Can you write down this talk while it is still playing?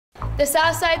The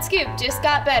Southside Scoop just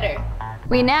got better.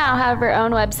 We now have our own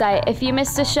website. If you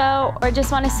missed a show or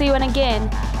just want to see one again,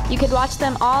 you could watch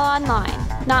them all online.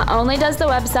 Not only does the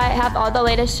website have all the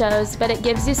latest shows, but it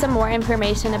gives you some more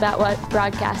information about what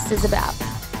broadcast is about.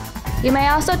 You may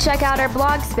also check out our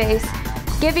blog space,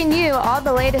 giving you all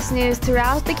the latest news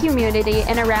throughout the community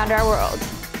and around our world.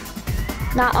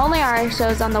 Not only are our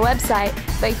shows on the website,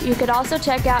 but you could also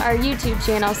check out our YouTube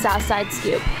channel, Southside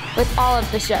Scoop, with all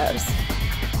of the shows.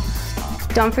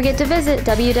 Don't forget to visit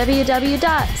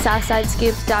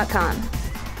www.southsidescoop.com.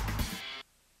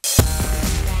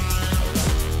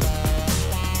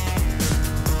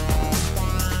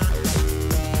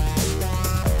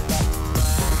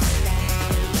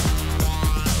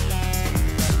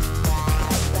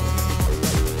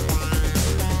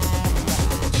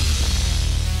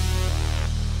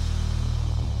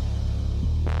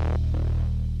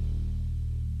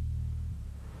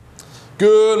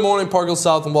 Good morning, Park Hill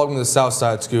South, and welcome to the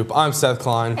Southside Scoop. I'm Seth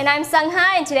Klein. And I'm Sung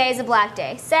Ha, and today is a black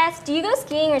day. Seth, do you go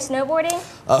skiing or snowboarding?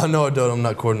 No, I don't. I'm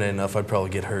not coordinated enough. I'd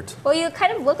probably get hurt. Well, you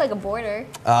kind of look like a boarder.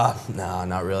 Nah,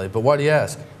 not really. But why do you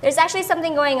ask? There's actually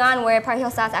something going on where Park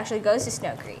Hill South actually goes to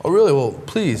Snow Creek. Oh, really? Well,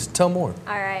 please, tell more.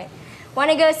 All right.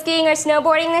 Want to go skiing or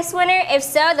snowboarding this winter? If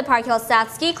so, the Park Hill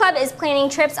South Ski Club is planning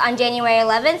trips on January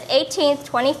 11th, 18th,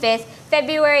 25th,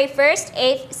 February 1st,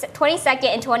 8th, 22nd,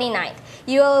 and 29th.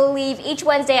 You will leave each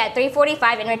Wednesday at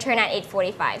 3:45 and return at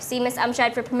 8:45. See Ms.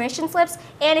 Umshad for permission slips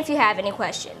and if you have any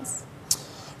questions.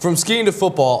 From skiing to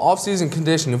football, off-season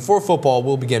conditioning for football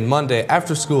will begin Monday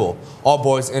after school. All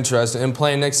boys interested in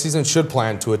playing next season should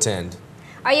plan to attend.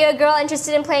 Are you a girl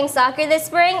interested in playing soccer this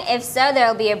spring? If so, there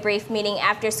will be a brief meeting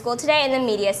after school today in the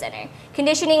Media Center.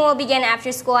 Conditioning will begin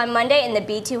after school on Monday in the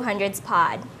B200s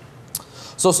pod.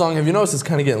 So, Song, have you noticed it's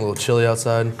kind of getting a little chilly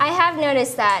outside? I have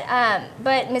noticed that,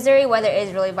 but Missouri weather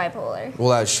is really bipolar. Well,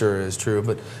 that sure is true,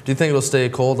 but do you think it'll stay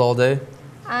cold all day?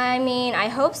 I mean, I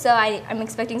hope so. I'm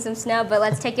expecting some snow, but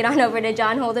let's take it on over to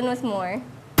John Holden with more.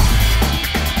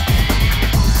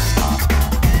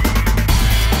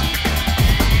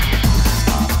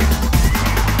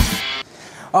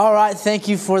 All right, thank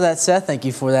you for that, Seth. Thank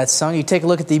you for that, Sung. You take a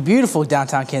look at the beautiful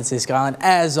downtown Kansas City skyline.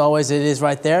 As always, it is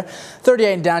right there.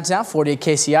 38 in downtown, 48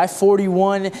 KCI,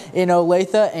 41 in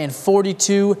Olathe, and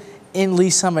 42 in Lee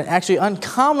Summit. Actually,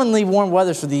 uncommonly warm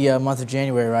weather for the month of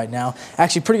January right now.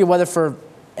 Actually, pretty good weather for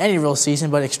any real season,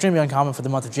 but extremely uncommon for the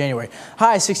month of January.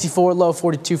 High 64, low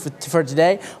 42 for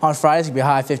today. On Friday, it's going to be a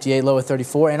high 58, low of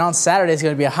 34. And on Saturday, it's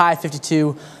going to be a high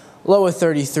 52, low of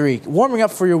 33. Warming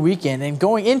up for your weekend, and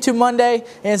going into Monday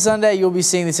and Sunday, you'll be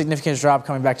seeing the significant drop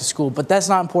coming back to school. But that's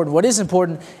not important. What is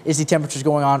important is the temperatures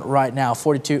going on right now.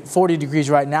 40 degrees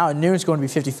right now. At noon, it's going to be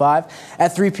 55.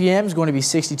 At 3 p.m., it's going to be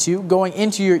 62. Going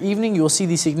into your evening, you will see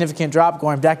the significant drop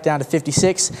going back down to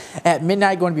 56. At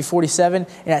midnight, going to be 47.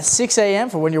 And at 6 a.m.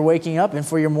 for when you're waking up and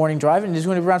for your morning driving, it's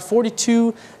going to be around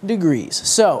 42 degrees.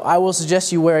 So I will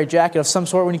suggest you wear a jacket of some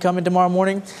sort when you come in tomorrow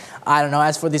morning. I don't know.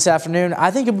 As for this afternoon,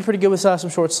 I think it'll be pretty good with some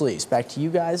short sleeves. Back to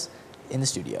you guys in the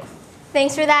studio.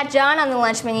 Thanks for that, John. On the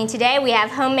lunch menu today, we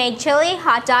have homemade chili,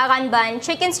 hot dog on bun,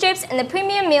 chicken strips, and the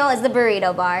premium meal is the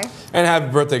burrito bar. And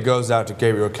happy birthday goes out to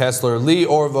Gabriel Kessler, Lee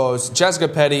Orvos, Jessica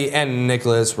Petty, and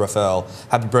Nicholas Raphael.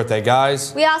 Happy birthday,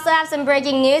 guys. We also have some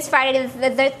breaking news. Friday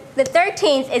the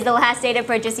 13th is the last day to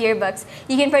purchase yearbooks.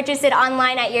 You can purchase it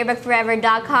online at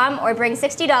yearbookforever.com or bring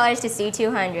 $60 to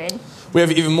C200. We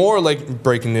have even more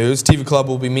breaking news. TV Club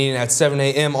will be meeting at 7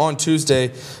 a.m. on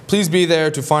Tuesday. Please be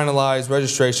there to finalize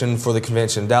registration for the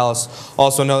convention in Dallas.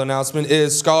 Also, another announcement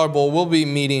is Scholar Bowl will be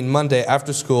meeting Monday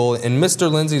after school in Mr.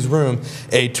 Lindsay's room,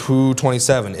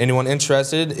 A227. Anyone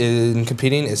interested in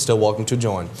competing is still welcome to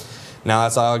join. Now,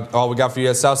 that's all we got for you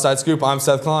at Southside Scoop. I'm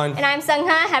Seth Klein. And I'm Sung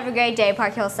Ha. Have a great day,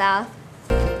 Park Hill South.